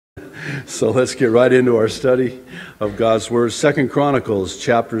So let's get right into our study of God's Word. 2 Chronicles,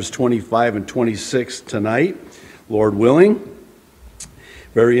 chapters 25 and 26 tonight, Lord willing.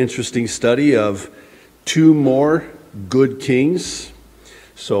 Very interesting study of two more good kings.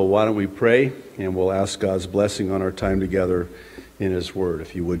 So why don't we pray, and we'll ask God's blessing on our time together in His Word,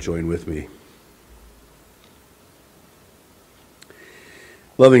 if you would join with me.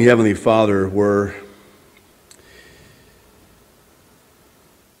 Loving Heavenly Father, we're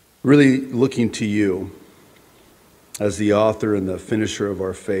really looking to you as the author and the finisher of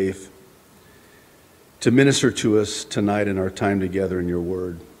our faith to minister to us tonight in our time together in your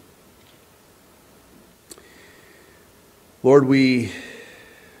word. Lord,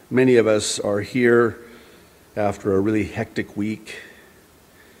 many of us are here after a really hectic week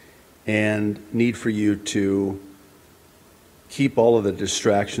and need for you to keep all of the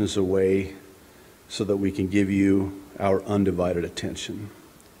distractions away so that we can give you our undivided attention.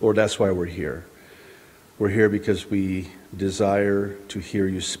 Lord, that's why we're here. We're here because we desire to hear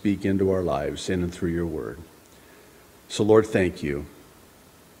you speak into our lives in and through your word. So, Lord, thank you.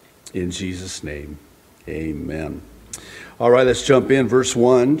 In Jesus' name, amen. All right, let's jump in. Verse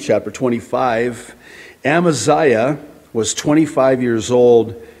 1, chapter 25. Amaziah was 25 years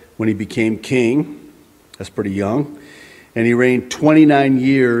old when he became king. That's pretty young. And he reigned 29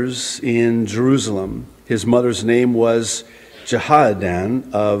 years in Jerusalem. His mother's name was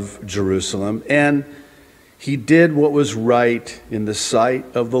Jehoaddan of Jerusalem. And he did what was right in the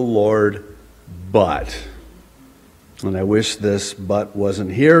sight of the Lord, but, and I wish this but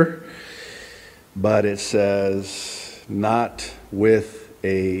wasn't here, but it says, not with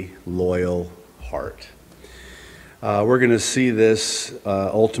a loyal heart. We're going to see this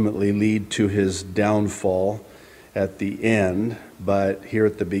ultimately lead to his downfall at the end, but here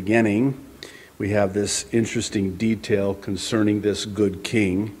at the beginning, we have this interesting detail concerning this good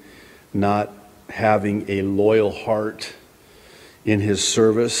king not having a loyal heart in his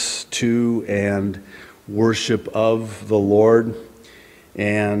service to and worship of the Lord.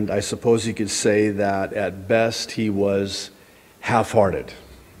 And I suppose you could say that at best he was half-hearted.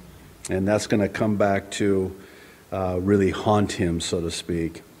 And that's going to come back to really haunt him, so to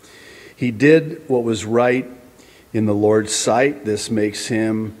speak. He did what was right in the Lord's sight. This makes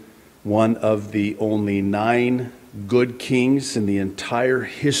him one of the only 9 good kings in the entire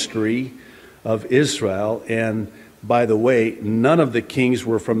history of Israel. And by the way, none of the kings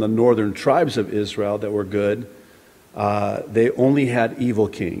were from the northern tribes of Israel that were good. They only had evil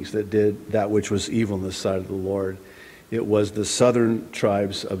kings that did that which was evil in the sight of the Lord. It was the southern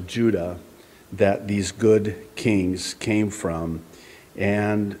tribes of Judah that these good kings came from.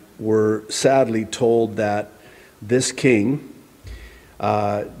 And we're sadly told that this king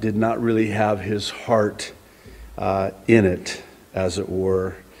did not really have his heart in it, as it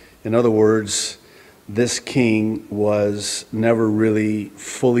were. In other words, this king was never really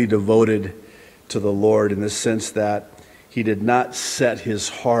fully devoted to the Lord, in the sense that he did not set his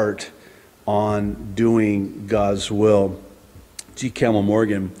heart on doing God's will. G. Campbell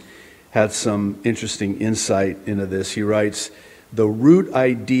Morgan had some interesting insight into this. He writes, the root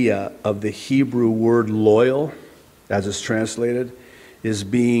idea of the Hebrew word loyal, as it's translated, is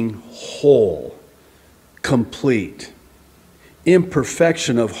being whole, complete.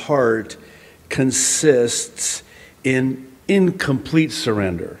 Imperfection of heart consists in incomplete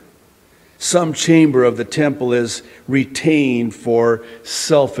surrender. Some chamber of the temple is retained for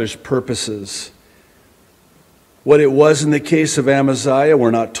selfish purposes. What it was in the case of Amaziah,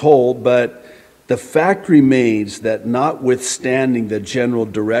 we're not told, but the fact remains that notwithstanding the general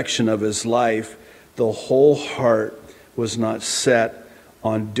direction of his life, the whole heart was not set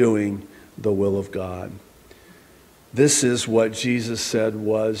on doing the will of God. This is what Jesus said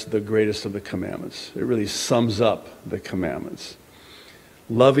was the greatest of the commandments. It really sums up the commandments.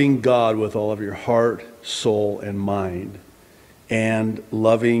 Loving God with all of your heart, soul, and mind, and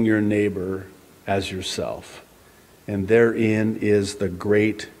loving your neighbor as yourself. And therein is the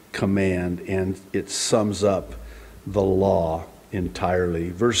great command, and it sums up the law entirely.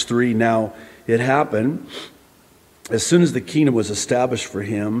 Verse 3, now it happened, as soon as the kingdom was established for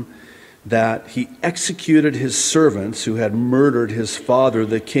him, that he executed his servants who had murdered his father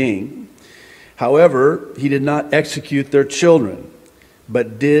the king. However, he did not execute their children,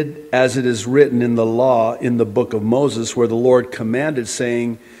 but did as it is written in the law in the book of Moses, where the Lord commanded,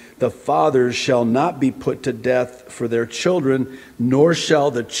 saying, the fathers shall not be put to death for their children, nor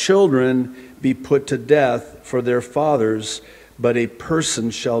shall the children be put to death for their fathers, but a person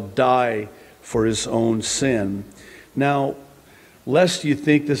shall die for his own sin. Now, lest you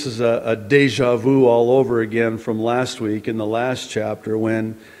think this is a deja vu all over again from last week in the last chapter,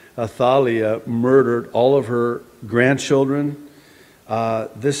 when Athaliah murdered all of her grandchildren.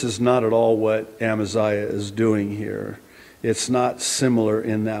 This is not at all what Amaziah is doing here. It's not similar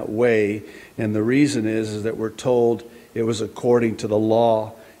in that way. And the reason is that we're told it was according to the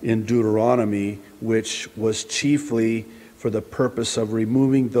law in Deuteronomy, which was chiefly for the purpose of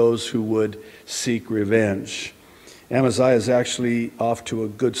removing those who would seek revenge. Amaziah is actually off to a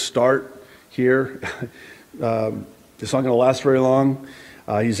good start here. It's not going to last very long.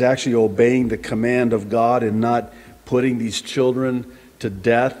 He's actually obeying the command of God and not putting these children to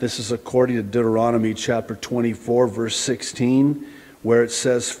death. This is according to Deuteronomy chapter 24, verse 16, where it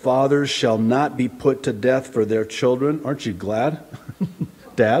says, "Fathers shall not be put to death for their children." Aren't you glad?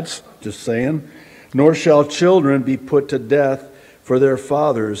 Dads, just saying. "Nor shall children be put to death for their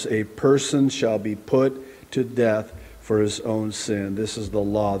fathers. A person shall be put to death for his own sin." This is the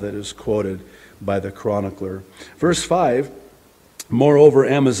law that is quoted by the chronicler. Verse 5, "Moreover,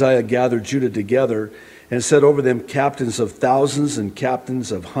 Amaziah gathered Judah together and set over them captains of thousands and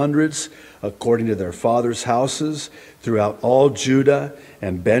captains of hundreds, according to their fathers' houses, throughout all Judah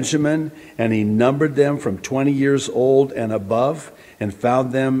and Benjamin. And he numbered them from 20 years old and above, and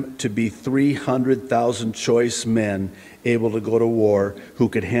found them to be 300,000 choice men, able to go to war, who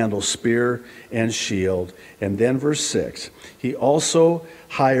could handle spear and shield." And then verse 6, "He also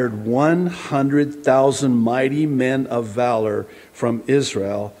hired 100,000 mighty men of valor from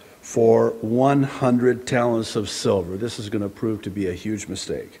Israel for 100 talents of silver." This is going to prove to be a huge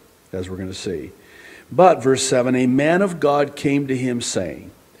mistake, as we're going to see. "But," verse 7, "a man of God came to him,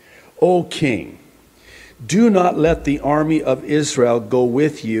 saying, O king, do not let the army of Israel go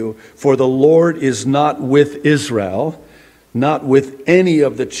with you, for the Lord is not with Israel, not with any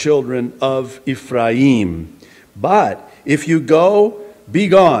of the children of Ephraim. But if you go, be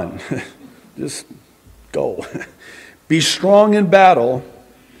gone." Just go. "Be strong in battle.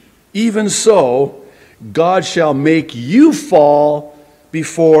 Even so, God shall make you fall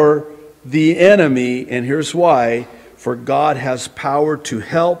before the enemy." And here's why: "For God has power to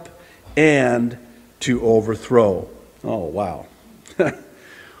help and to overthrow." Oh, wow.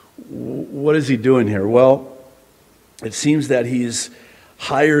 What is he doing here? Well, it seems that he's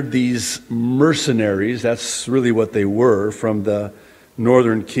hired these mercenaries. That's really what they were, from the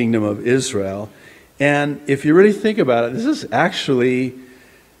northern kingdom of Israel. And if you really think about it, this is actually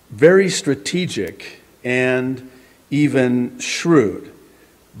very strategic and even shrewd.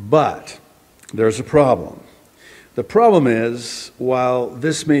 But there's a problem. The problem is, while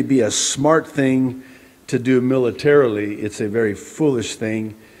this may be a smart thing to do militarily, it's a very foolish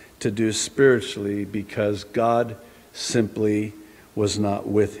thing to do spiritually, because God simply was not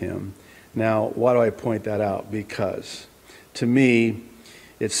with him. Now, why do I point that out? Because to me,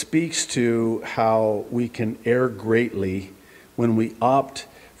 it speaks to how we can err greatly when we opt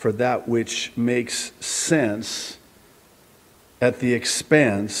for that which makes sense at the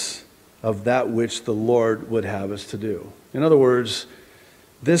expense of that which the Lord would have us to do. In other words,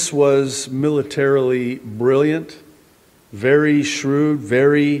 this was militarily brilliant, very shrewd,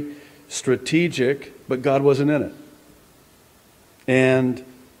 very strategic, but God wasn't in it. And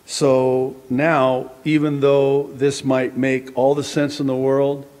so now, even though this might make all the sense in the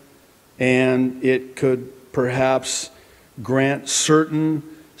world, and it could perhaps grant certain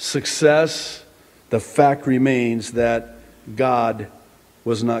success, the fact remains that God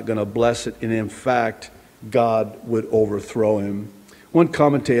was not going to bless it, and in fact, God would overthrow him. One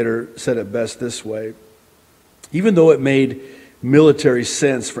commentator said it best this way: "Even though it made military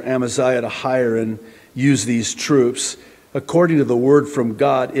sense for Amaziah to hire and use these troops, according to the word from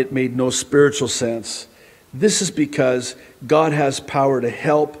God, it made no spiritual sense. This is because God has power to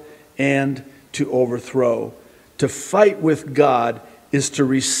help and to overthrow. To fight with God is to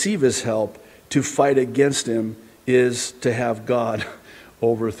receive his help. To fight against him is to have God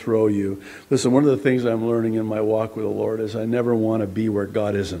overthrow you." Listen, one of the things I'm learning in my walk with the Lord is I never want to be where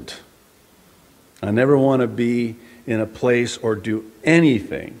God isn't. I never want to be in a place or do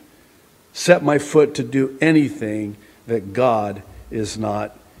anything, set my foot to do anything that God is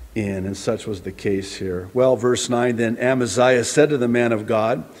not in. And such was the case here. Well, verse 9, "Then Amaziah said to the man of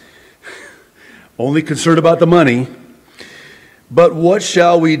God," only concerned about the money, "But what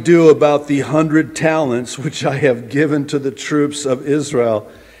shall we do about the 100 talents which I have given to the troops of Israel?"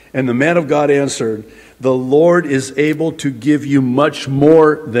 And the man of God answered, "The Lord is able to give you much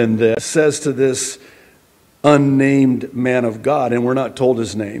more than this." Says to this unnamed man of God, and we're not told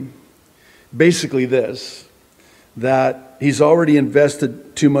his name, basically this: that he's already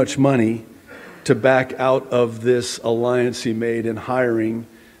invested too much money to back out of this alliance he made in hiring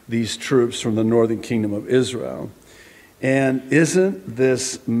these troops from the northern kingdom of Israel. And isn't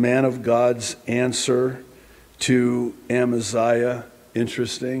this man of God's answer to Amaziah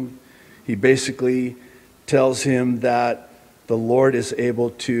interesting? He basically tells him that the Lord is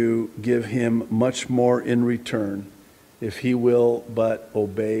able to give him much more in return if he will but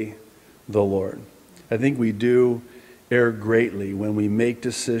obey the Lord. I think we do err greatly when we make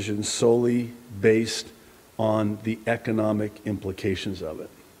decisions solely based on the economic implications of it.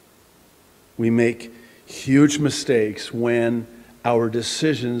 We make huge mistakes when our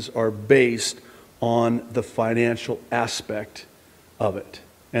decisions are based on the financial aspect of it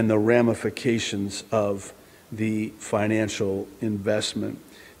and the ramifications of the financial investment.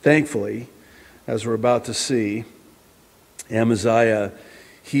 Thankfully, as we're about to see, Amaziah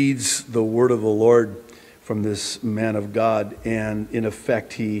heeds the word of the Lord from this man of God, and in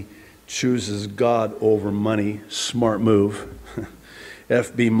effect he chooses God over money. Smart move.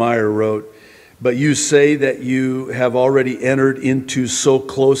 F.B. Meyer wrote, "But you say that you have already entered into so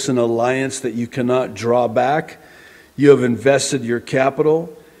close an alliance that you cannot draw back. You have invested your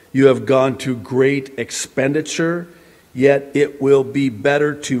capital. You have gone to great expenditure, yet it will be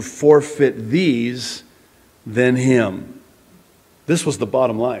better to forfeit these than him." This was the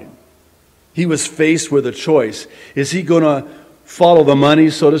bottom line. He was faced with a choice. Is he going to follow the money,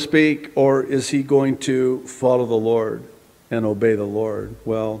 so to speak, or is he going to follow the Lord and obey the Lord?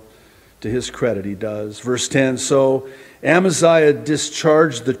 Well, to his credit, he does. Verse 10, "So Amaziah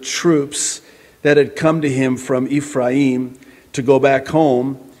discharged the troops that had come to him from Ephraim to go back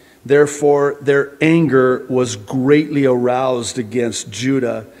home. Therefore, their anger was greatly aroused against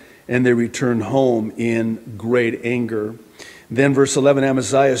Judah, and they returned home in great anger." Then verse 11,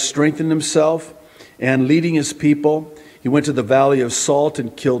 "Amaziah strengthened himself, and leading his people, he went to the valley of Salt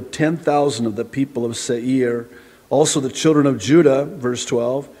and killed 10,000 of the people of Seir. Also the children of Judah," verse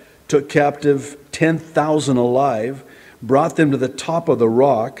 12, "took captive 10,000 alive, brought them to the top of the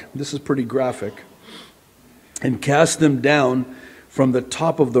rock," this is pretty graphic, "and cast them down from the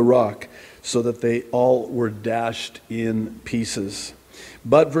top of the rock, so that they all were dashed in pieces.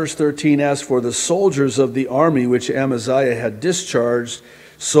 But," verse 13, "as for the soldiers of the army which Amaziah had discharged,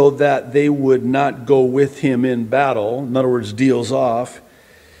 so that they would not go with him in battle," in other words, deals off,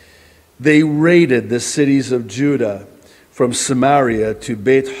 "they raided the cities of Judah from Samaria to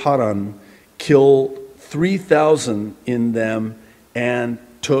Beth Haran, killed 3,000 in them, and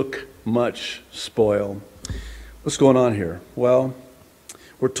took much spoil." What's going on here? Well,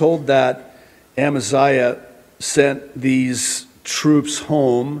 we're told that Amaziah sent these troops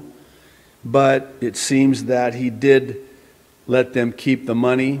home, but it seems that he did let them keep the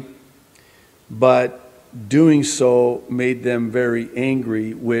money, but doing so made them very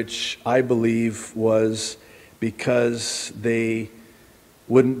angry, which I believe was because they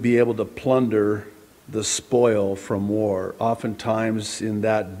wouldn't be able to plunder the spoil from war. Oftentimes in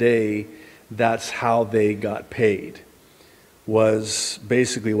that day, that's how they got paid, was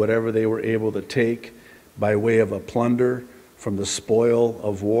basically whatever they were able to take by way of a plunder from the spoil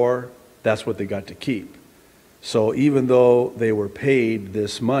of war, that's what they got to keep. So even though they were paid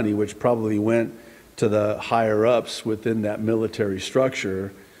this money, which probably went to the higher ups within that military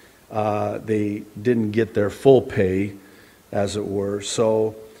structure, they didn't get their full pay, as it were.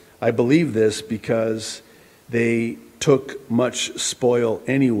 So I believe this because they took much spoil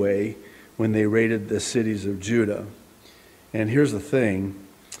anyway when they raided the cities of Judah. And here's the thing.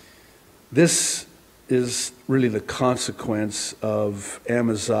 This is really the consequence of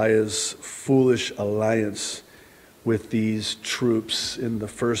Amaziah's foolish alliance with these troops in the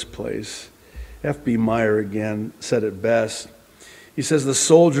first place. F.B. Meyer again said it best. He says, "The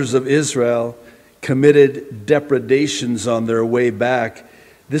soldiers of Israel committed depredations on their way back.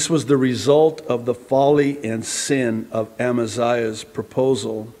 This was the result of the folly and sin of Amaziah's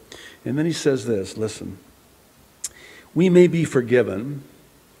proposal." And then he says this, listen, "We may be forgiven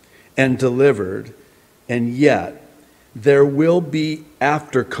and delivered, and yet there will be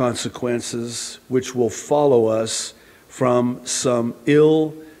after consequences which will follow us from some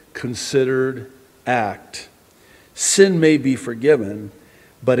ill-considered act. Sin may be forgiven,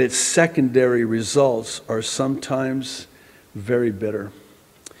 but its secondary results are sometimes very bitter."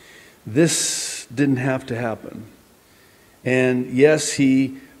 This didn't have to happen. And yes,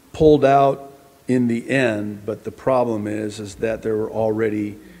 he pulled out in the end, but the problem is that there were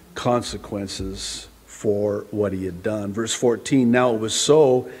already consequences for what he had done. Verse 14, "Now it was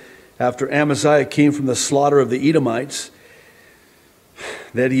so, after Amaziah came from the slaughter of the Edomites,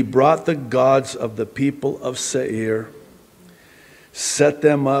 that he brought the gods of the people of Seir, set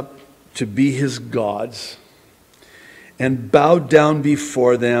them up to be his gods, and bowed down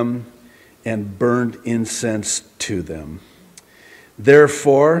before them, and burned incense to them.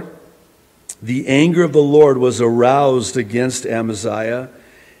 Therefore, the anger of the Lord was aroused against Amaziah,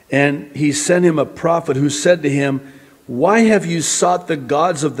 and he sent him a prophet who said to him, "Why have you sought the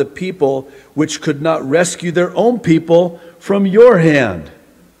gods of the people which could not rescue their own people from your hand?"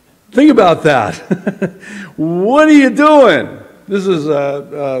 Think about that. What are you doing? This is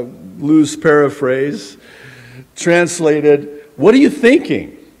a loose paraphrase. Translated, what are you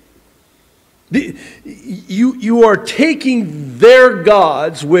thinking? You are taking their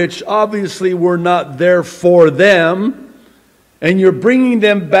gods, which obviously were not there for them, and you're bringing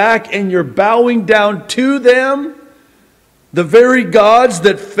them back and you're bowing down to them. The very gods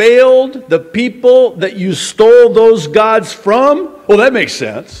that failed the people that you stole those gods from? Well, that makes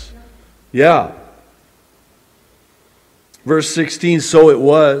sense. Yeah. Verse 16, so it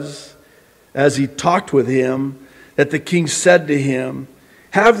was, as he talked with him, that the king said to him,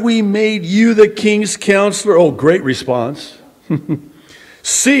 "Have we made you the king's counselor?" Oh, great response.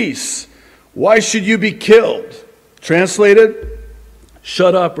 "Cease. Why should you be killed?" Translated,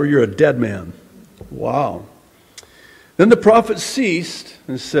 "Shut up or you're a dead man." Wow. Then the prophet ceased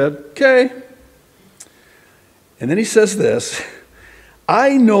and said, "Okay." And then he says this,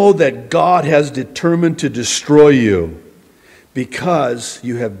 "I know that God has determined to destroy you because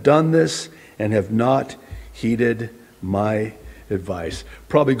you have done this and have not heeded my advice."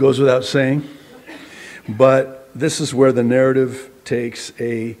 Probably goes without saying, but this is where the narrative takes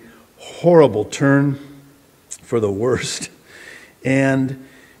a horrible turn for the worst. And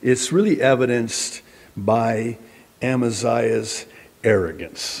it's really evidenced by Amaziah's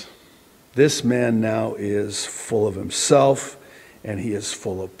arrogance. This man now is full of himself, and he is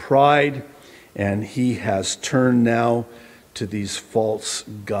full of pride, and he has turned now to these false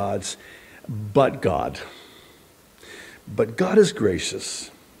gods. But God is gracious.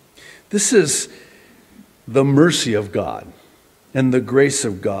 This is the mercy of God and the grace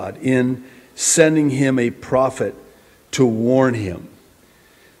of God in sending him a prophet to warn him.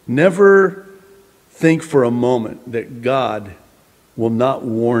 Never think for a moment that God will not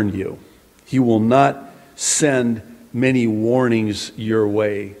warn you. He will not send many warnings your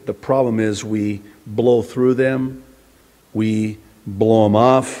way. The problem is we blow through them, we blow them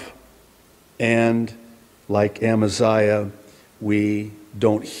off, and like Amaziah, we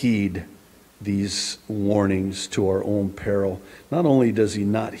don't heed these warnings to our own peril. Not only does he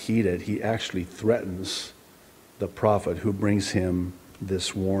not heed it, he actually threatens the prophet who brings him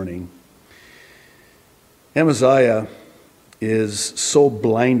this warning. Amaziah is so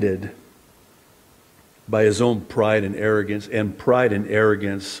blinded by his own pride and pride and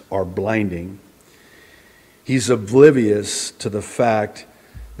arrogance are blinding. He's oblivious to the fact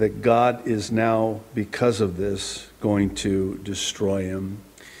that God is now, because of this, going to destroy him.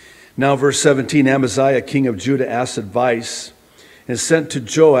 Now, verse 17, Amaziah, king of Judah, asked advice and sent to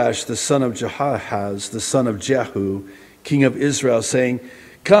Joash, the son of Jehoahaz, the son of Jehu, king of Israel, saying,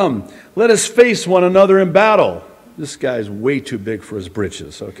 "Come, let us face one another in battle." This guy's way too big for his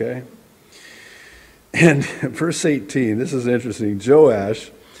britches, okay? And verse 18, this is interesting.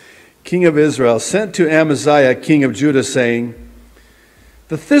 Joash, king of Israel, sent to Amaziah, king of Judah, saying,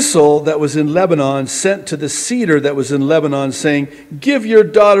 "The thistle that was in Lebanon sent to the cedar that was in Lebanon, saying, 'Give your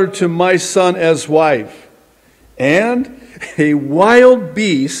daughter to my son as wife.' And a wild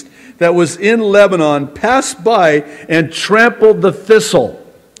beast that was in Lebanon passed by and trampled the thistle.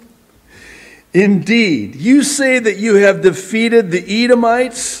 Indeed, you say that you have defeated the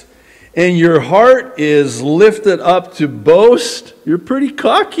Edomites, and your heart is lifted up to boast. You're pretty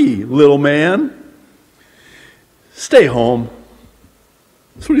cocky, little man. Stay home."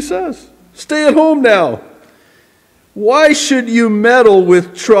 That's what he says. Stay at home now. "Why should you meddle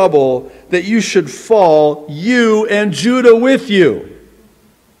with trouble that you should fall, you and Judah with you?"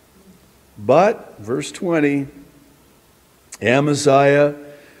 But, verse 20, Amaziah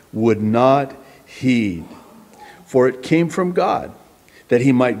would not heed, for it came from God, that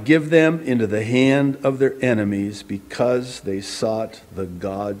he might give them into the hand of their enemies, because they sought the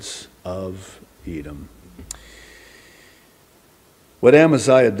gods of Edom. What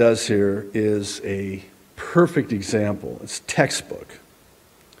Amaziah does here is a perfect example. It's textbook.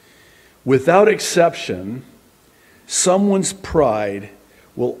 Without exception, someone's pride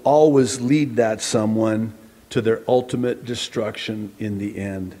will always lead that someone to their ultimate destruction in the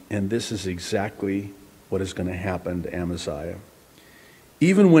end. And this is exactly what is going to happen to Amaziah.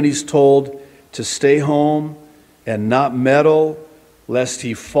 Even when he's told to stay home and not meddle, lest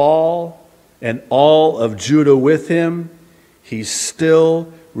he fall, and all of Judah with him, he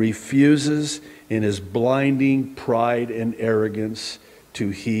still refuses in his blinding pride and arrogance to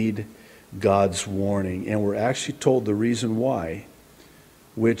heed God's warning. And we're actually told the reason why,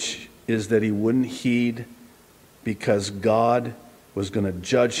 which is that he wouldn't heed because God was going to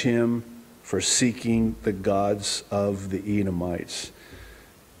judge him for seeking the gods of the Edomites.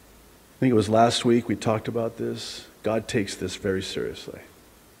 I think it was last week we talked about this. God takes this very seriously.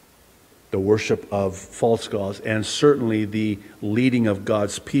 The worship of false gods, and certainly the leading of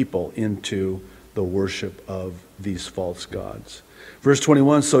God's people into the worship of these false gods. Verse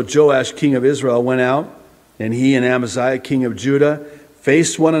 21, so Joash, king of Israel, went out, and he and Amaziah, king of Judah,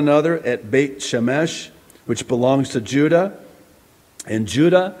 faced one another at Beit Shemesh, which belongs to Judah. And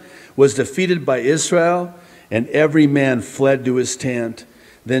Judah was defeated by Israel, and every man fled to his tent.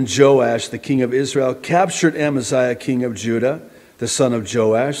 Then Joash, the king of Israel, captured Amaziah, king of Judah, the son of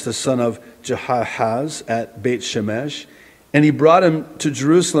Joash, the son of Jehoahaz, at Beit Shemesh. And he brought him to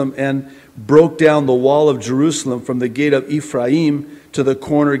Jerusalem and broke down the wall of Jerusalem from the gate of Ephraim to the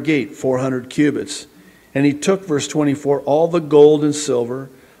corner gate, 400 cubits. And he took, verse 24, all the gold and silver,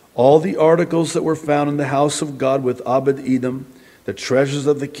 all the articles that were found in the house of God with Obed-Edom, the treasures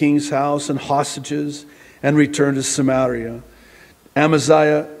of the king's house and hostages, and returned to Samaria.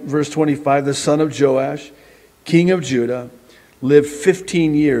 Amaziah, verse 25, the son of Joash, king of Judah, lived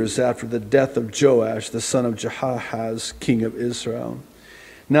 15 years after the death of Joash, the son of Jehoahaz, king of Israel.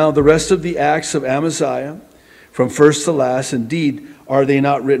 Now the rest of the acts of Amaziah, from first to last, indeed, are they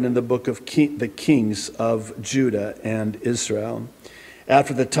not written in the book of the kings of Judah and Israel?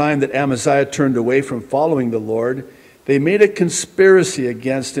 After the time that Amaziah turned away from following the Lord, they made a conspiracy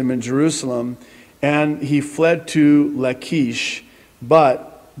against him in Jerusalem, and he fled to Lachish.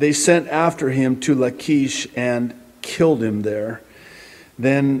 But they sent after him to Lachish and killed him there.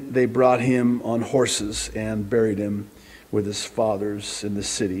 Then they brought him on horses and buried him with his fathers in the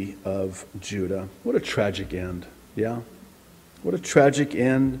city of Judah. What a tragic end, yeah? What a tragic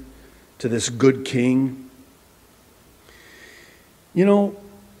end to this good king. You know,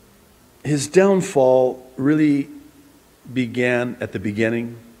 his downfall really began at the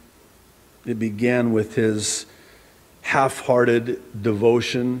beginning. It began with his half-hearted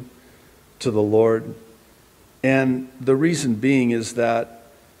devotion to the Lord. And the reason being is that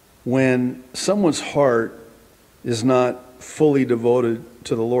when someone's heart is not fully devoted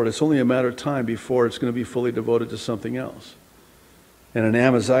to the Lord, it's only a matter of time before it's going to be fully devoted to something else. And in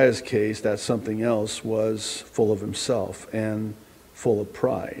Amaziah's case, that something else was full of himself and full of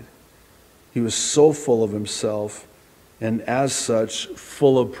pride. He was so full of himself and as such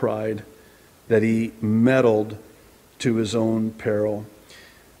full of pride that he meddled to his own peril.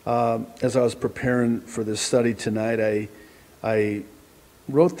 As I was preparing for this study tonight, I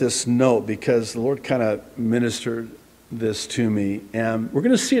wrote this note because the Lord kind of ministered this to me. And we're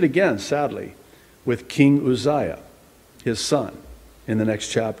going to see it again, sadly, with King Uzziah, his son, in the next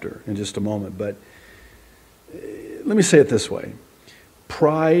chapter in just a moment. But let me say it this way.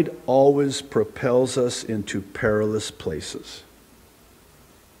 Pride always propels us into perilous places.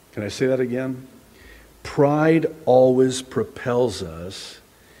 Can I say that again? Pride always propels us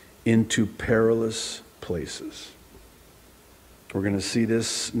into perilous places. We're going to see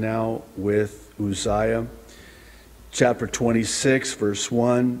this now with Uzziah. Chapter 26, verse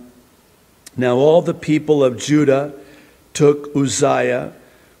 1. Now all the people of Judah took Uzziah,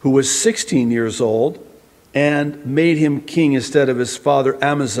 who was 16 years old, and made him king instead of his father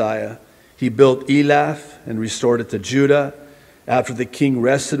Amaziah. He built Elath and restored it to Judah after the king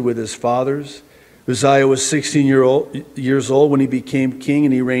rested with his fathers. Uzziah was 16 years old when he became king,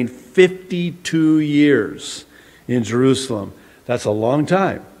 and he reigned 52 years in Jerusalem. That's a long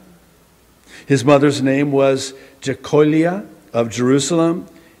time. His mother's name was Jecoliah of Jerusalem,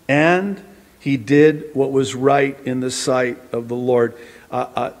 and he did what was right in the sight of the Lord.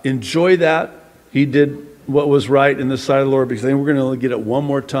 Enjoy that. He did what was right in the sight of the Lord, because I think we're going to get it one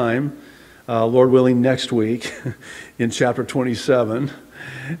more time, Lord willing, next week in chapter 27.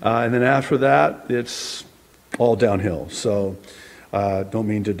 And then after that, it's all downhill. So don't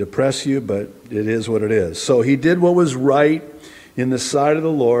mean to depress you, but it is what it is. So he did what was right in the sight of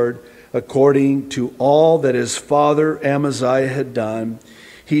the Lord, according to all that his father Amaziah had done.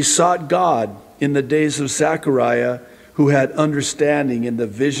 He sought God in the days of Zechariah, who had understanding in the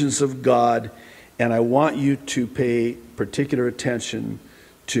visions of God. And I want you to pay particular attention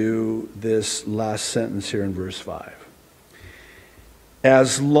to this last sentence here in verse 5.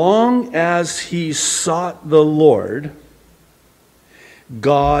 As long as he sought the Lord,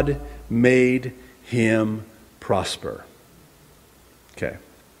 God made him prosper. Okay.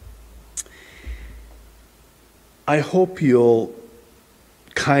 I hope you'll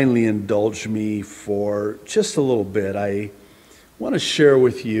kindly indulge me for just a little bit. I want to share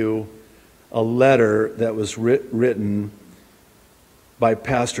with you a letter that was written by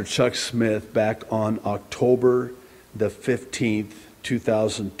Pastor Chuck Smith back on October the 15th,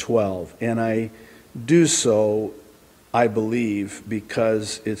 2012. And I do so, I believe,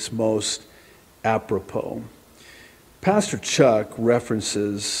 because it's most apropos. Pastor Chuck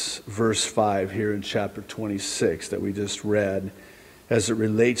references verse 5 here in chapter 26 that we just read as it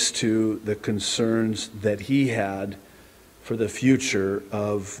relates to the concerns that he had for the future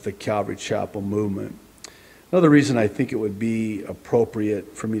of the Calvary Chapel movement. Another reason I think it would be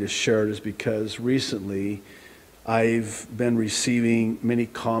appropriate for me to share it is because recently I've been receiving many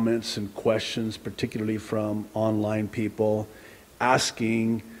comments and questions, particularly from online people,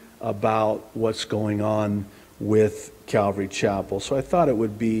 asking about what's going on with Calvary Chapel. So I thought it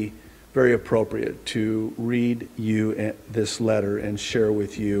would be very appropriate to read you this letter and share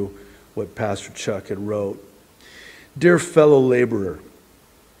with you what Pastor Chuck had wrote. Dear fellow laborer,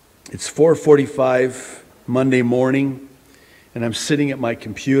 it's 4:45 Monday morning, and I'm sitting at my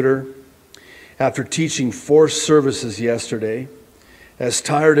computer. After teaching 4 services yesterday, as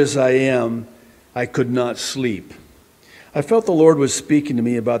tired as I am, I could not sleep. I felt the Lord was speaking to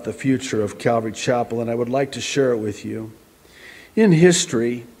me about the future of Calvary Chapel, and I would like to share it with you. In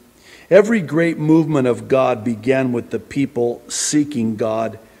history, every great movement of God began with the people seeking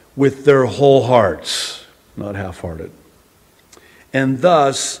God with their whole hearts, not half-hearted, and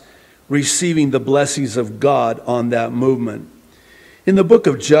thus receiving the blessings of God on that movement. In the book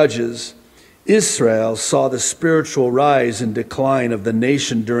of Judges, Israel saw the spiritual rise and decline of the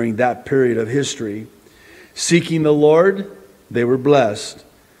nation during that period of history. Seeking the Lord, they were blessed.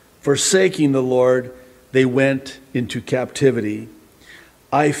 Forsaking the Lord, they went into captivity.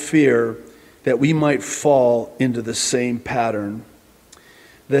 I fear that we might fall into the same pattern.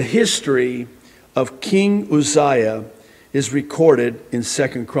 The history of King Uzziah is recorded in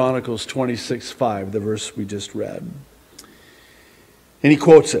 2 Chronicles 26:5, the verse we just read. And he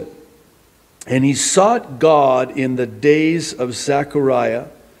quotes it. And he sought God in the days of Zechariah,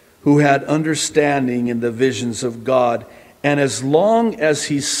 who had understanding in the visions of God. And as long as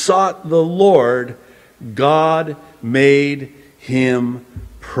he sought the Lord, God made him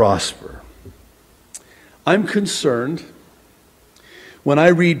prosper. I'm concerned when I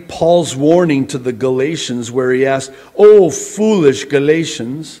read Paul's warning to the Galatians, where he asked, O foolish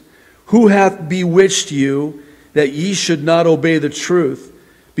Galatians, who hath bewitched you that ye should not obey the truth,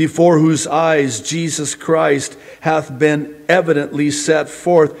 before whose eyes Jesus Christ hath been evidently set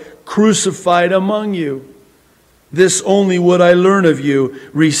forth, crucified among you? This only would I learn of you,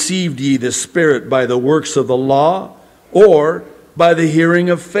 received ye the Spirit by the works of the law, or by the hearing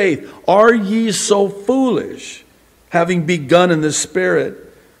of faith? Are ye so foolish? Having begun in the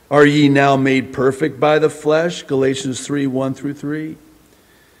Spirit, are ye now made perfect by the flesh? Galatians 3:1-3.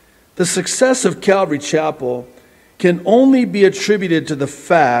 The success of Calvary Chapel can only be attributed to the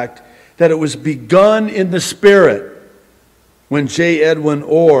fact that it was begun in the Spirit. When J. Edwin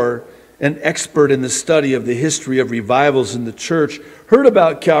Orr, an expert in the study of the history of revivals in the church, heard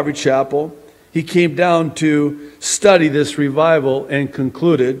about Calvary Chapel, he came down to study this revival and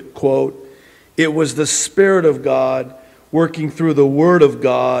concluded, quote, it was the Spirit of God working through the Word of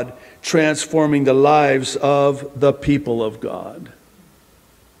God, transforming the lives of the people of God.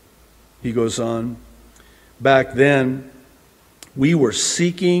 He goes on, back then, we were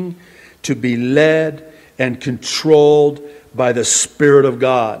seeking to be led and controlled by the Spirit of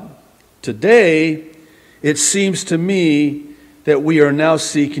God. Today, it seems to me that we are now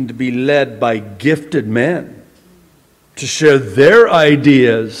seeking to be led by gifted men to share their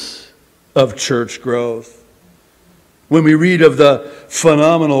ideas of church growth. When we read of the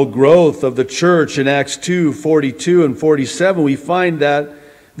phenomenal growth of the church in Acts 2:42 and 47, we find that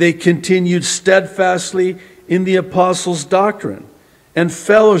they continued steadfastly in the apostles' doctrine and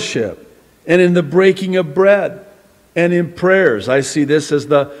fellowship and in the breaking of bread and in prayers. I see this as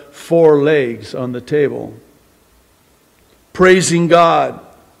the 4 legs on the table. Praising God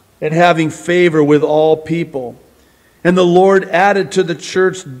and having favor with all people. And the Lord added to the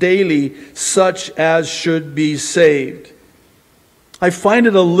church daily such as should be saved. I find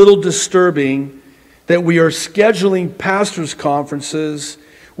it a little disturbing that we are scheduling pastors' conferences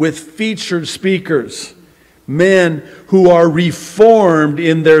with featured speakers, men who are reformed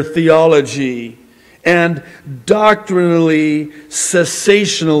in their theology and doctrinally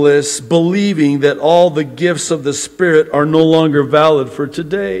cessationalists, believing that all the gifts of the Spirit are no longer valid for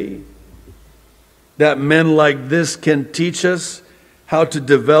today. That men like this can teach us how to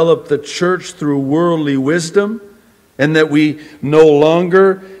develop the church through worldly wisdom, and that we no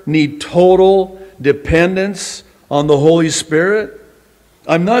longer need total dependence on the Holy Spirit.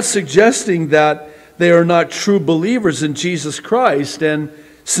 I'm not suggesting that they are not true believers in Jesus Christ and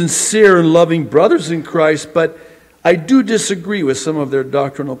sincere and loving brothers in Christ, but I do disagree with some of their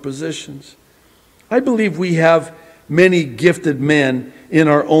doctrinal positions. I believe we have many gifted men in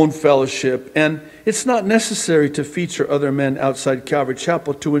our own fellowship, and it's not necessary to feature other men outside Calvary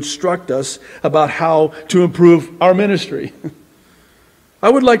Chapel to instruct us about how to improve our ministry. I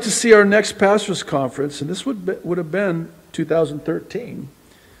would like to see our next pastors' conference, and this would have been 2013,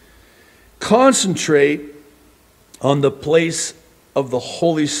 concentrate on the place of the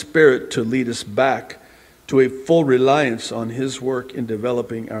Holy Spirit to lead us back to a full reliance on His work in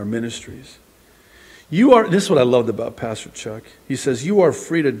developing our ministries. This is what I loved about Pastor Chuck. He says, you are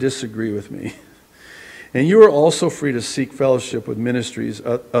free to disagree with me. And you are also free to seek fellowship with ministries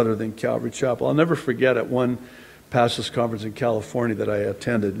other than Calvary Chapel. I'll never forget at one pastors' conference in California that I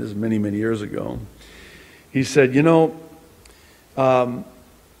attended, this is many, many years ago. He said, I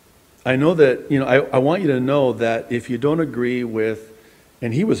know that, I want you to know that if you don't agree with,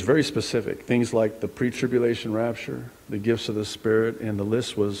 and he was very specific, things like the pre-tribulation rapture, the gifts of the Spirit, and the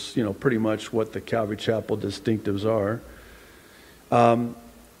list was, pretty much what the Calvary Chapel distinctives are.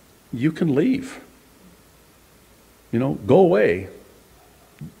 You can leave. Go away.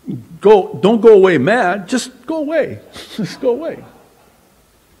 Don't go away mad, just go away. Just go away.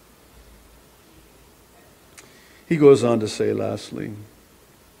 He goes on to say, lastly,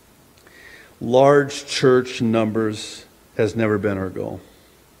 large church numbers has never been our goal.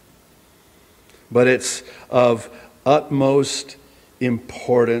 But it's of utmost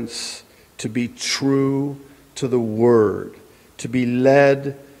importance to be true to the Word, to be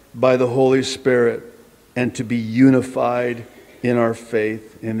led by the Holy Spirit, and to be unified in our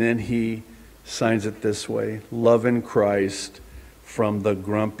faith. And then he signs it this way: love in Christ, from the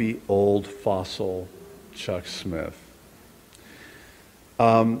grumpy old fossil Chuck Smith.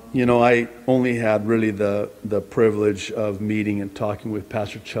 I only had really the privilege of meeting and talking with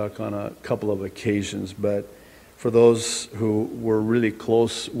Pastor Chuck on a couple of occasions, but for those who were really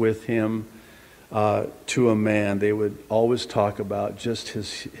close with him, to a man, they would always talk about just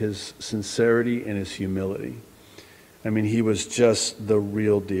his sincerity and his humility. I mean, he was just the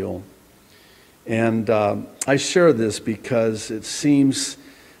real deal. And I share this because it seems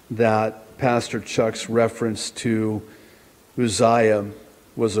that Pastor Chuck's reference to Uzziah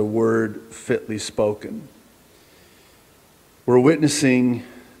was a word fitly spoken. We're witnessing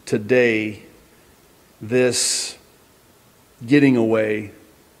today this getting away,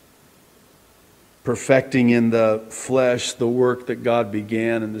 perfecting in the flesh the work that God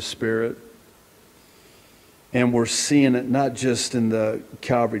began in the Spirit. And we're seeing it not just in the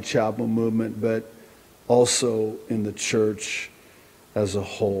Calvary Chapel movement, but also in the church as a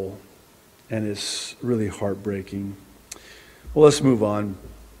whole. And it's really heartbreaking. Well, let's move on.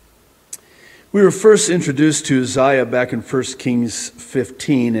 We were first introduced to Uzziah back in 1 Kings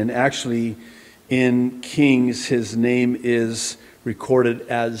 15, and actually in Kings his name is recorded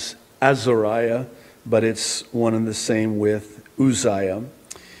as Azariah, but it's one and the same with Uzziah.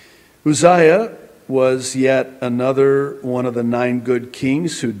 Uzziah was yet another one of the 9 good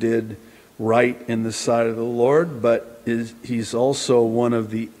kings who did right in the sight of the Lord, but he's also one of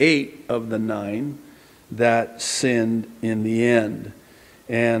the 8 of the 9 that sinned in the end.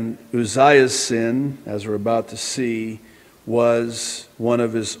 And Uzziah's sin, as we're about to see, was one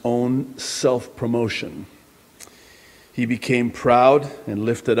of his own self-promotion. He became proud and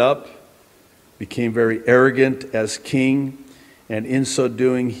lifted up, became very arrogant as king, and in so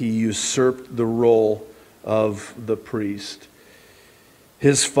doing he usurped the role of the priest.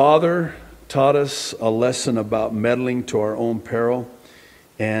 His father taught us a lesson about meddling to our own peril,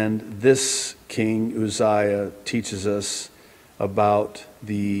 and this King Uzziah teaches us about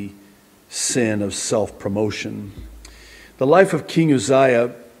the sin of self-promotion. The life of King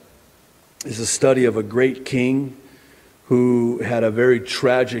Uzziah is a study of a great king who had a very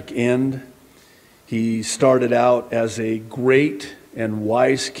tragic end. He started out as a great and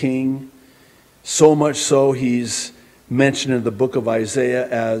wise king, so much so he's mentioned in the book of Isaiah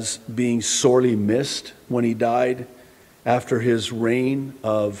as being sorely missed when he died after his reign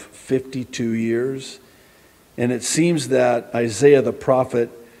of 52 years. And it seems that Isaiah the prophet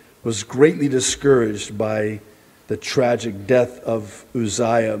was greatly discouraged by the tragic death of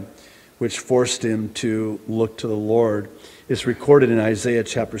Uzziah, which forced him to look to the Lord. It's recorded in Isaiah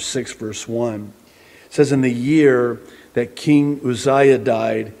chapter 6, verse 1. It says, in the year that King Uzziah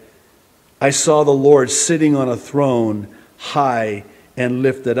died, I saw the Lord sitting on a throne, high and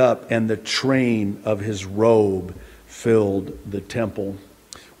lifted up, and the train of his robe filled the temple.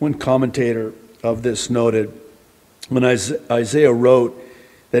 One commentator of this noted, when Isaiah wrote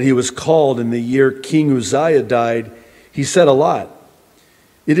that he was called in the year King Uzziah died, he said a lot.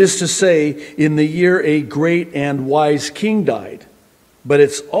 It is to say, in the year a great and wise king died. But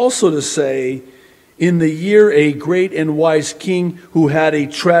it's also to say, in the year a great and wise king who had a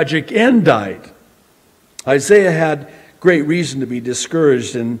tragic end died. Isaiah had great reason to be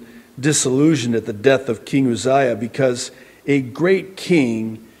discouraged and disillusioned at the death of King Uzziah, because a great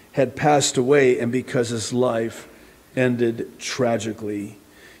king had passed away and because his life ended tragically.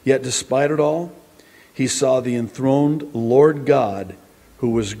 Yet despite it all, he saw the enthroned Lord God, who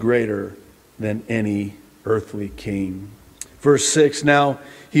was greater than any earthly king. Verse 6, now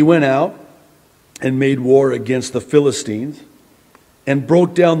he went out and made war against the Philistines and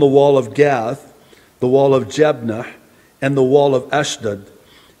broke down the wall of Gath, the wall of Jabneh, and the wall of Ashdod.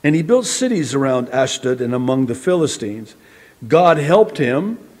 And he built cities around Ashdod and among the Philistines. God helped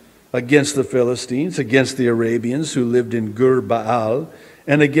him against the Philistines, against the Arabians who lived in Gur Baal,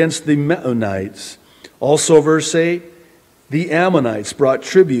 and against the Meunites. Also, verse 8, the Ammonites brought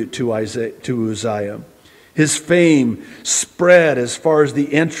tribute to Uzziah. His fame spread as far as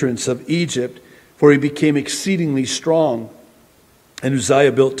the entrance of Egypt, for he became exceedingly strong. And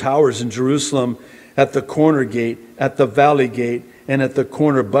Uzziah built towers in Jerusalem at the corner gate, at the valley gate, and at the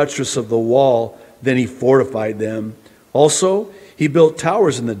corner buttress of the wall. Then he fortified them. Also, he built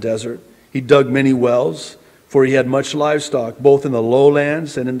towers in the desert. He dug many wells, for he had much livestock, both in the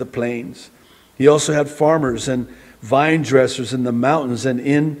lowlands and in the plains. He also had farmers and vine dressers in the mountains and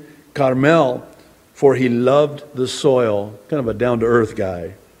in Carmel, for he loved the soil. Kind of a down-to-earth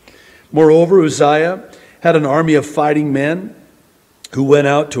guy. Moreover, Uzziah had an army of fighting men who went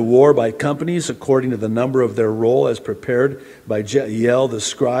out to war by companies according to the number of their roll, as prepared by Jeiel the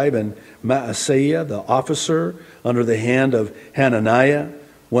scribe and Maaseiah the officer, under the hand of Hananiah,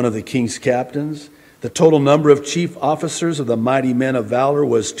 one of the king's captains. The total number of chief officers of the mighty men of valor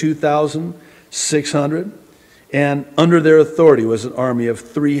was 2,600, and under their authority was an army of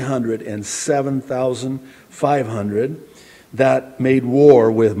 307,500 that made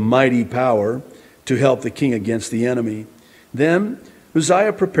war with mighty power to help the king against the enemy. Then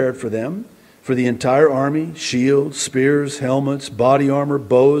Uzziah prepared for them, for the entire army, shields, spears, helmets, body armor,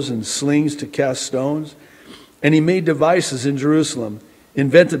 bows, and slings to cast stones. And he made devices in Jerusalem,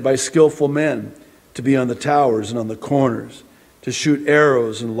 invented by skillful men, to be on the towers and on the corners, to shoot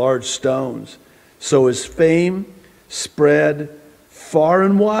arrows and large stones. So his fame spread far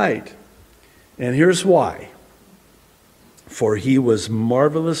and wide. And here's why. For he was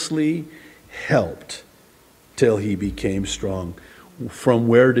marvelously helped till he became strong. From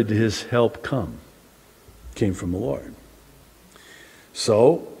where did his help come? It came from the Lord.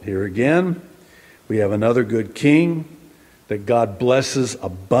 So, here again, we have another good king that God blesses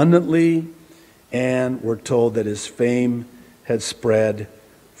abundantly, and we're told that his fame had spread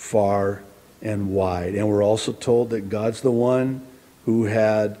far and wide. And we're also told that God's the one who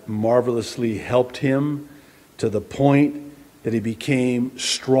had marvelously helped him to the point that he became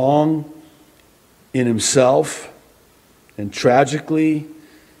strong in himself. And tragically,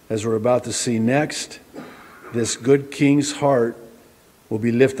 as we're about to see next, this good king's heart will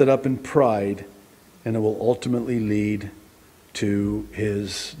be lifted up in pride, and it will ultimately lead to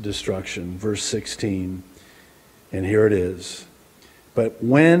his destruction. Verse 16, and here it is. But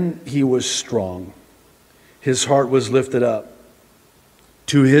when he was strong, his heart was lifted up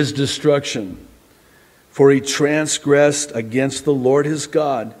to his destruction, for he transgressed against the Lord his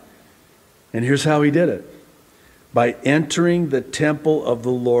God. And here's how he did it. By entering the temple of the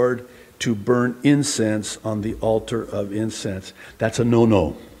Lord to burn incense on the altar of incense. That's a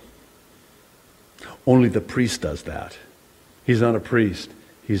no-no. Only the priest does that. He's not a priest.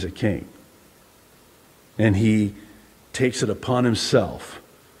 He's a king. And he takes it upon himself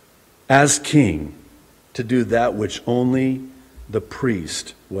as king to do that which only the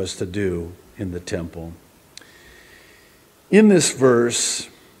priest was to do in the temple. In this verse,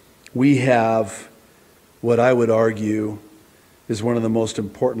 we have what I would argue is one of the most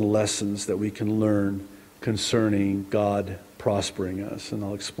important lessons that we can learn concerning God prospering us. And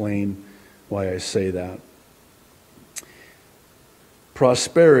I'll explain why I say that.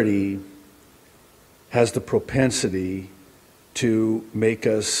 Prosperity has the propensity to make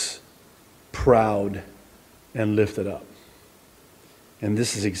us proud and lifted up. And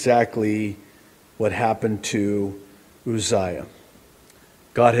this is exactly what happened to Uzziah.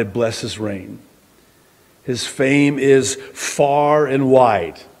 God had blessed his reign. His fame is far and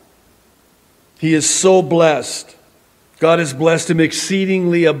wide. He is so blessed. God has blessed him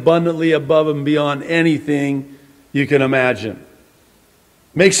exceedingly abundantly above and beyond anything you can imagine.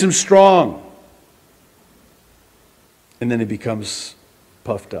 Makes him strong. And then he becomes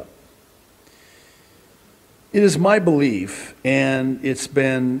puffed up. It is my belief, and it's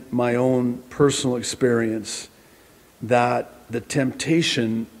been my own personal experience, that the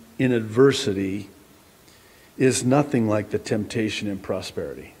temptation in adversity is nothing like the temptation in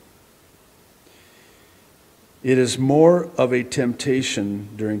prosperity. It is more of a temptation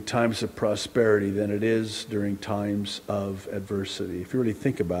during times of prosperity than it is during times of adversity. If you really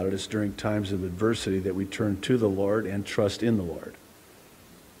think about it, it's during times of adversity that we turn to the Lord and trust in the Lord.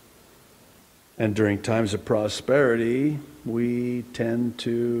 And during times of prosperity, we tend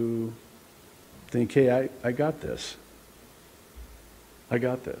to think, hey, I got this. I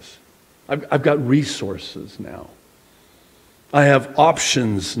got this. I've got resources now. I have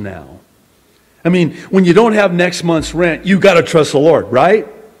options now. I mean, when you don't have next month's rent, you got to trust the Lord, right?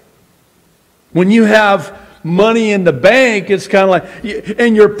 When you have money in the bank, it's kind of like,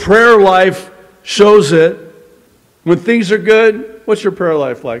 and your prayer life shows it. When things are good, what's your prayer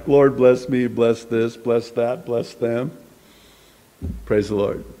life like? Lord, bless me, bless this, bless that, bless them. Praise the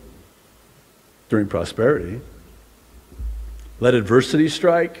Lord. During prosperity, let adversity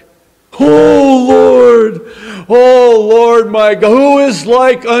strike. Oh Lord, my God, who is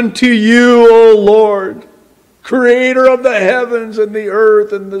like unto you, O Lord, creator of the heavens and the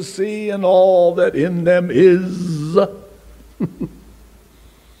earth and the sea and all that in them is.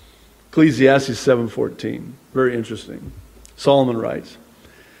 Ecclesiastes 7:14, very interesting. Solomon writes,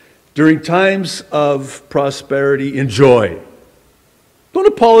 during times of prosperity, enjoy. Don't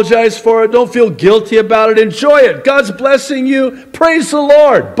apologize for it. Don't feel guilty about it. Enjoy it. God's blessing you. Praise the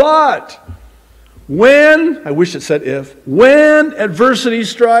Lord. But when, I wish it said if, when adversity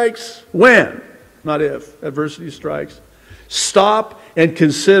strikes, when, not if, adversity strikes, stop and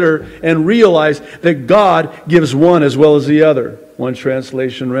consider and realize that God gives one as well as the other. One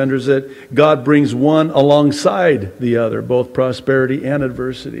translation renders it, God brings one alongside the other, both prosperity and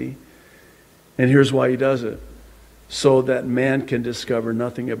adversity. And here's why he does it. So that man can discover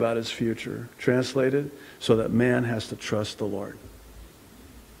nothing about his future. Translated, so that man has to trust the Lord.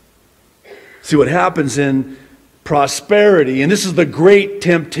 See what happens in prosperity, and this is the great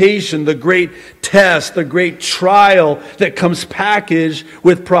temptation, the great test, the great trial that comes packaged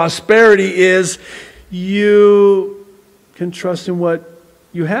with prosperity is you can trust in what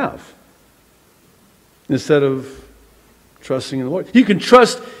you have instead of trusting in the Lord. You can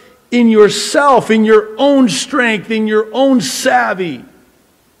trust in yourself, in your own strength, in your own savvy.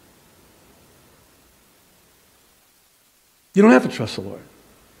 You don't have to trust the Lord.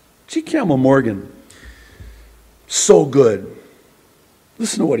 G. Campbell Morgan, so good.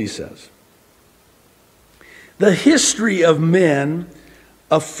 Listen to what he says. The history of men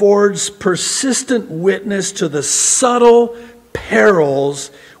affords persistent witness to the subtle perils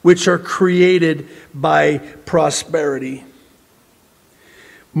which are created by prosperity.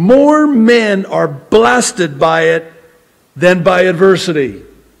 More men are blasted by it than by adversity.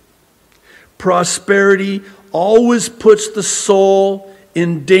 Prosperity always puts the soul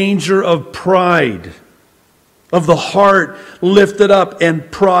in danger of pride, of the heart lifted up,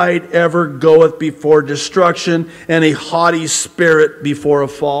 and pride ever goeth before destruction, and a haughty spirit before a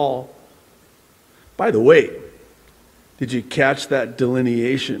fall. By the way, did you catch that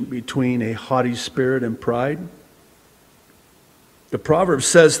delineation between a haughty spirit and pride? The proverb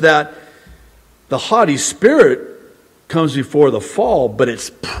says that the haughty spirit comes before the fall, but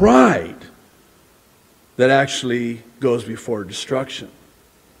it's pride that actually goes before destruction.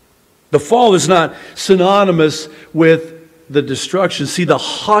 The fall is not synonymous with the destruction. See, the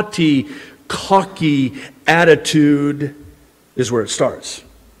haughty, cocky attitude is where it starts.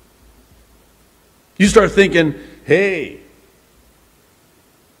 You start thinking, hey,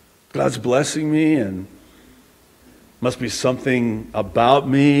 God's blessing me and must be something about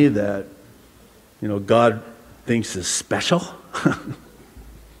me that, God thinks is special. It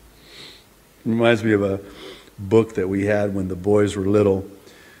reminds me of a book that we had when the boys were little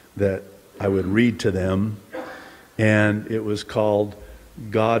that I would read to them, and it was called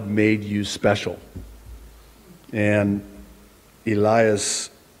God Made You Special. And Elias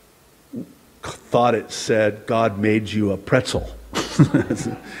thought it said God made you a pretzel.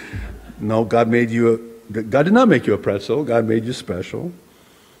 No, God did not make you a pretzel. God made you special.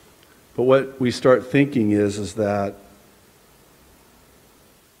 But what we start thinking is that,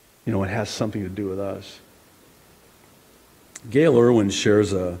 it has something to do with us. Gail Irwin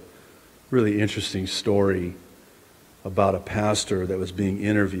shares a really interesting story about a pastor that was being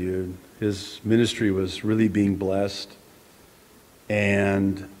interviewed. His ministry was really being blessed,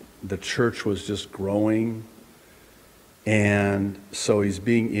 and the church was just growing. And so he's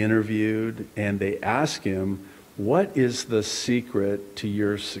being interviewed, and they ask him, what is the secret to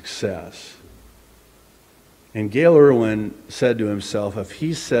your success? And Gail Irwin said to himself, if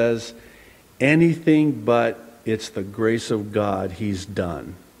he says anything but it's the grace of God, he's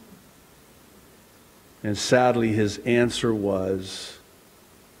done. And sadly, his answer was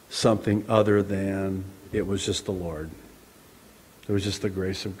something other than it was just the Lord. It was just the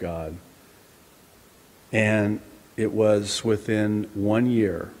grace of God. And it was within 1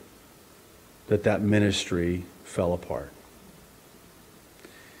 year that ministry fell apart.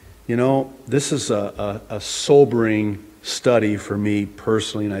 You know, this is a sobering study for me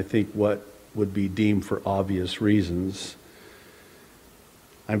personally, and I think what would be deemed for obvious reasons.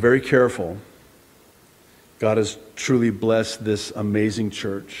 I'm very careful. God has truly blessed this amazing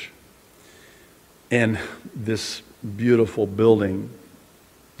church and this beautiful building.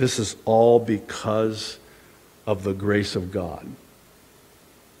 This is all because of the grace of God.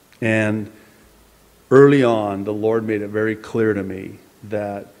 And early on, the Lord made it very clear to me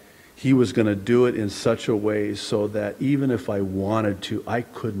that He was going to do it in such a way so that even if I wanted to, I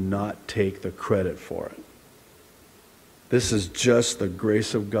could not take the credit for it. This is just the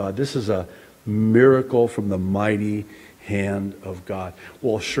grace of God. This is a miracle from the mighty hand of God.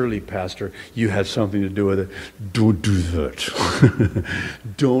 Well, surely, Pastor, you had something to do with it. Don't do that.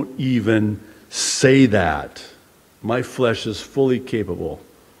 Don't even say that. My flesh is fully capable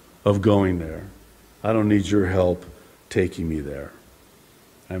of going there. I don't need your help taking me there.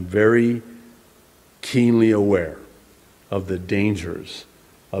 I'm very keenly aware of the dangers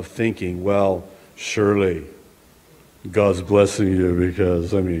of thinking, well, surely God's blessing you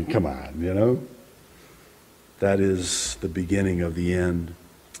because, I mean, come on, you know? That is the beginning of the end.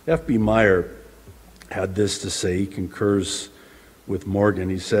 F.B. Meyer had this to say. He concurs with Morgan.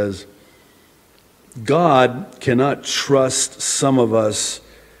 He says, God cannot trust some of us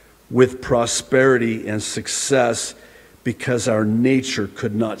with prosperity and success because our nature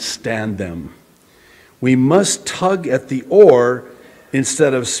could not stand them. We must tug at the oar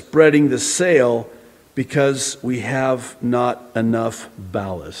instead of spreading the sail because we have not enough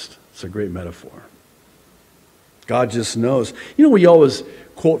ballast. It's a great metaphor. God just knows. You know, we always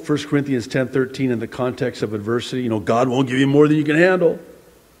quote 1 Corinthians 10:13 in the context of adversity. You know, God won't give you more than you can handle.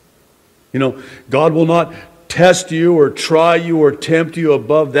 You know, God will not test you or try you or tempt you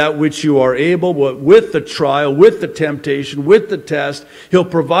above that which you are able, but with the trial, with the temptation, with the test, He'll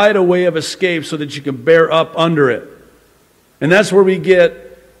provide a way of escape so that you can bear up under it. And that's where we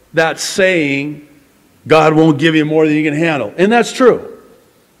get that saying, God won't give you more than you can handle. And that's true.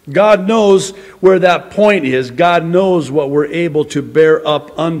 God knows where that point is. God knows what we're able to bear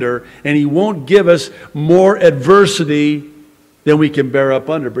up under, and He won't give us more adversity than we can bear up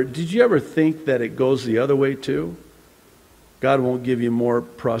under. But did you ever think that it goes the other way too? God won't give you more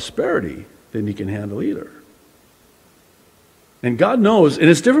prosperity than you can handle either. And God knows, and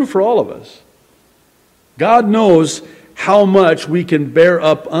it's different for all of us. God knows how much we can bear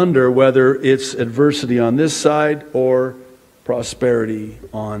up under, whether it's adversity on this side or prosperity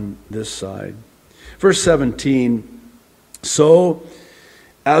on this side. Verse 17, so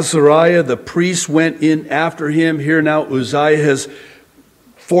Azariah the priest went in after him. Here now Uzziah has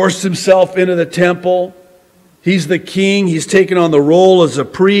forced himself into the temple. He's the king. He's taken on the role as a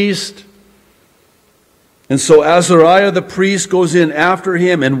priest. And so Azariah the priest goes in after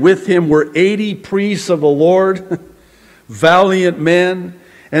him, and with him were 80 priests of the Lord, valiant men.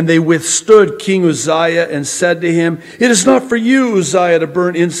 And they withstood King Uzziah and said to him, it is not for you, Uzziah, to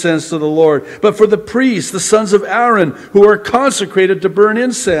burn incense to the Lord, but for the priests, the sons of Aaron, who are consecrated to burn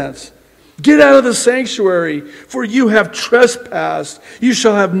incense. Get out of the sanctuary, for you have trespassed. You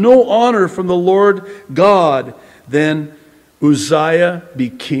shall have no honor from the Lord God. Then Uzziah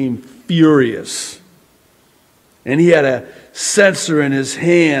became furious, and he had a censer in his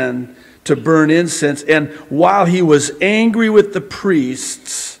hand to burn incense. And while he was angry with the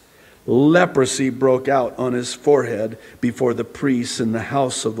priests, leprosy broke out on his forehead before the priests in the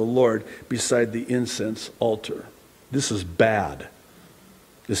house of the Lord beside the incense altar. This is bad,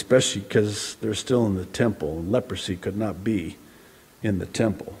 especially because they're still in the temple, and leprosy could not be in the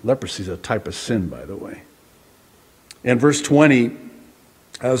temple. Leprosy is a type of sin, by the way. And verse 20,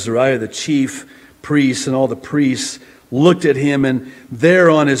 Azariah the chief priest and all the priests looked at him, and there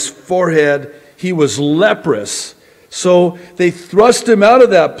on his forehead he was leprous. So they thrust him out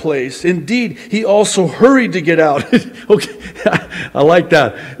of that place. Indeed, he also hurried to get out. Okay, I like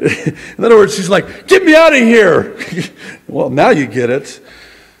that. In other words, he's like, get me out of here. Well, now you get it.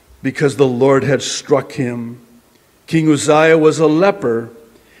 Because the Lord had struck him. King Uzziah was a leper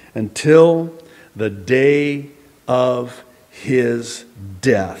until the day of his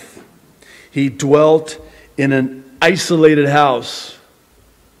death. He dwelt in an isolated house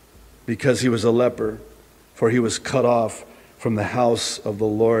because he was a leper, for he was cut off from the house of the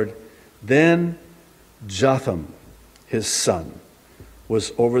Lord. Then Jotham, his son,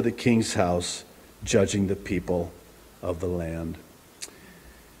 was over the king's house, judging the people of the land.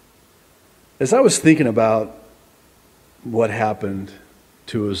 As I was thinking about what happened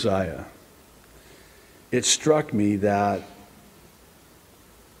to Uzziah, it struck me that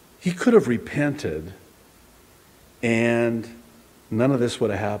he could have repented and none of this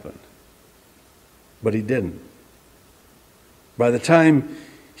would have happened. But he didn't. By the time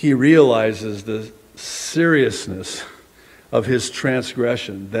he realizes the seriousness of his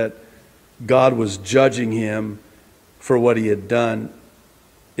transgression, that God was judging him for what he had done,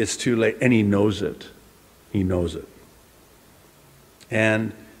 it's too late. And he knows it. He knows it.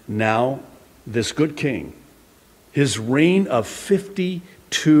 And now, this good king, his reign of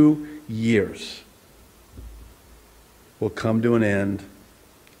 52 years will come to an end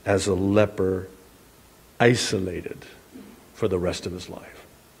as a leper, isolated for the rest of his life.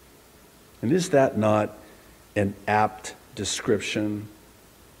 And is that not an apt description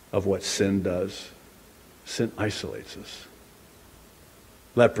of what sin does? Sin isolates us.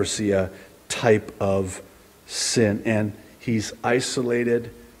 Leprosy, a type of sin. And he's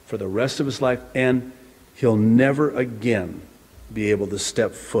isolated for the rest of his life, and he'll never again be able to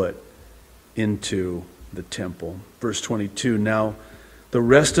step foot into the temple. Verse 22, now the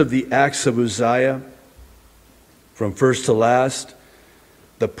rest of the acts of Uzziah, from first to last,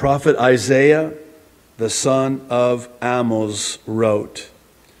 the prophet Isaiah, the son of Amoz, wrote,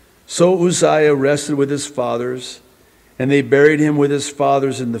 So Uzziah rested with his fathers, and they buried him with his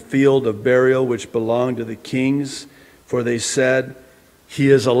fathers in the field of burial which belonged to the kings, for they said, He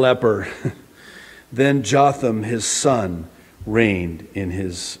is a leper. Then Jotham, his son, reigned in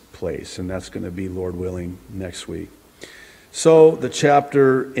his place. And that's going to be, Lord willing, next week. So the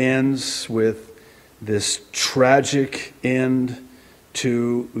chapter ends with this tragic end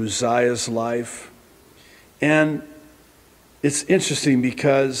to Uzziah's life. And it's interesting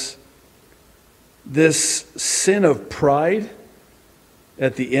because this sin of pride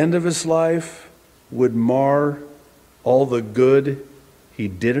at the end of his life would mar all the good he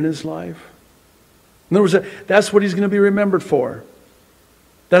did in his life. In other words, that's what he's going to be remembered for.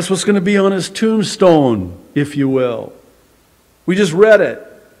 That's what's going to be on his tombstone, if you will. We just read it.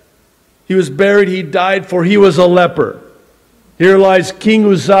 He was buried, he died, for he was a leper. Here lies King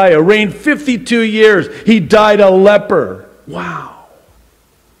Uzziah, reigned 52 years. He died a leper. Wow.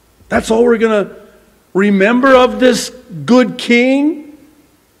 That's all we're going to remember of this good king?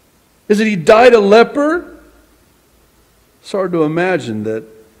 Is that he died a leper? It's hard to imagine that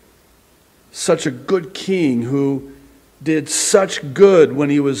such a good king who did such good when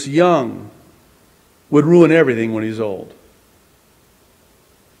he was young would ruin everything when he's old.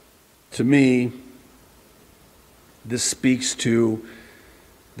 To me, this speaks to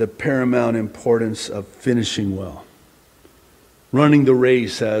the paramount importance of finishing well. Running the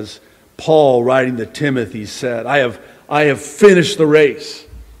race, as Paul, writing to Timothy, said, I have finished the race.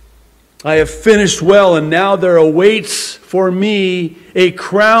 I have finished well, and now there awaits for me a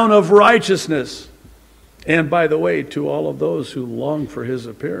crown of righteousness. And by the way, to all of those who long for his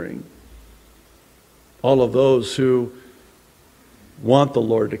appearing, all of those who want the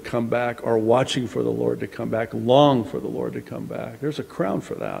Lord to come back, are watching for the Lord to come back, long for the Lord to come back. There's a crown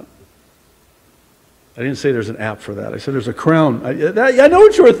for that. I didn't say there's an app for that. I said there's a crown. I know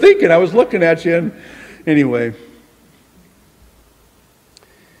what you were thinking. I was looking at you. And anyway.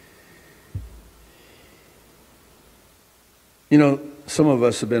 You know, some of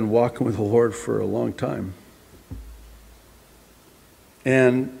us have been walking with the Lord for a long time.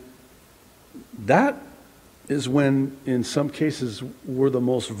 And that is when, in some cases, we're the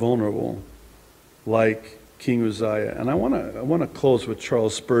most vulnerable, like King Uzziah. And I want to close with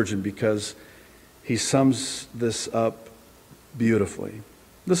Charles Spurgeon because he sums this up beautifully.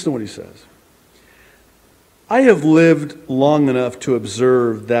 Listen to what he says. I have lived long enough to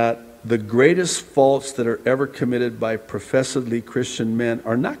observe that the greatest faults that are ever committed by professedly Christian men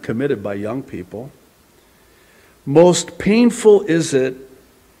are not committed by young people. Most painful is it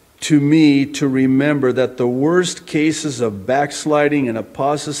to me to remember that the worst cases of backsliding and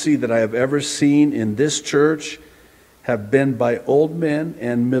apostasy that I have ever seen in this church have been by old men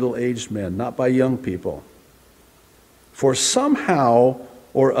and middle-aged men, not by young people. For somehow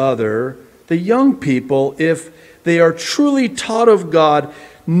or other, the young people, if they are truly taught of God,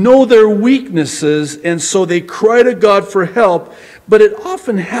 know their weaknesses, and so they cry to God for help. But it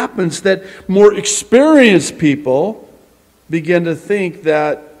often happens that more experienced people begin to think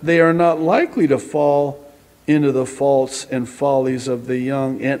that they are not likely to fall into the faults and follies of the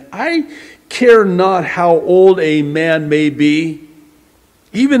young. And I care not how old a man may be,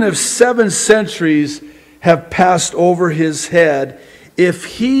 even if 7 centuries have passed over his head, if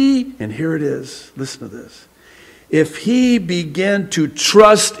he, and here it is, listen to this, if he began to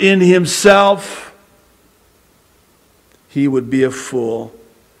trust in himself, he would be a fool,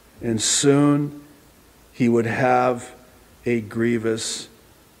 and soon he would have a grievous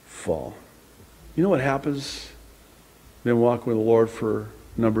fall. You know what happens? Been walking with the Lord for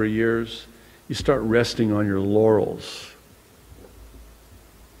a number of years. You start resting on your laurels.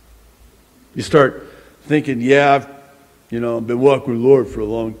 You start thinking, yeah, I've been walking with the Lord for a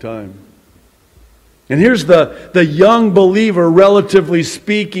long time. And here's the young believer, relatively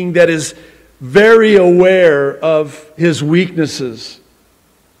speaking, that is very aware of his weaknesses.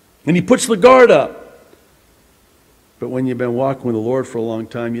 And he puts the guard up. But when you've been walking with the Lord for a long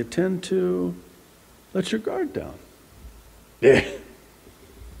time, you tend to let your guard down.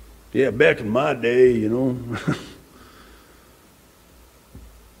 Yeah, back in my day,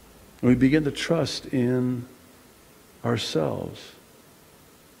 we begin to trust in ourselves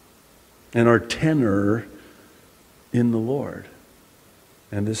and our tenor in the Lord.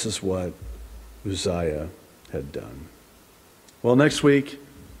 And this is what Uzziah had done. Well, next week,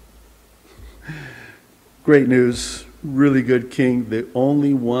 great news, really good king, the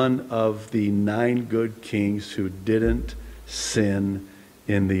only one of the 9 good kings who didn't sin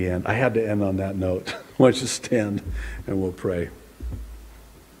in the end. I had to end on that note. Why don't you stand and we'll pray.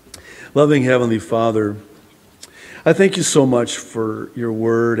 Loving Heavenly Father, I thank you so much for your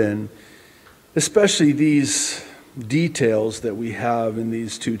word, and especially these details that we have in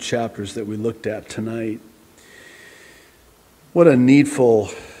these 2 chapters that we looked at tonight. What a needful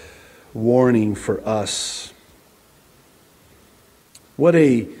warning for us. What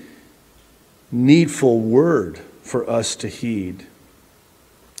a needful word for us to heed.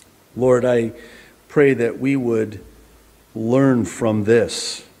 Lord, I pray that we would learn from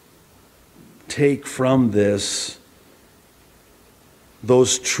this, take from this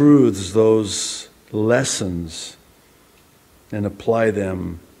those truths, those lessons, and apply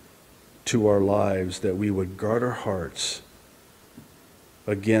them to our lives, that we would guard our hearts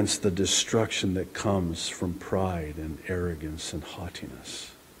against the destruction that comes from pride and arrogance and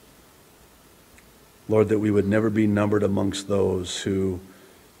haughtiness. Lord, that we would never be numbered amongst those who,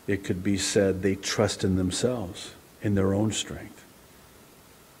 it could be said, they trust in themselves, in their own strength.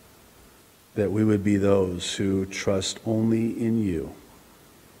 That we would be those who trust only in you.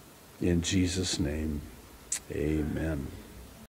 In Jesus' name, amen.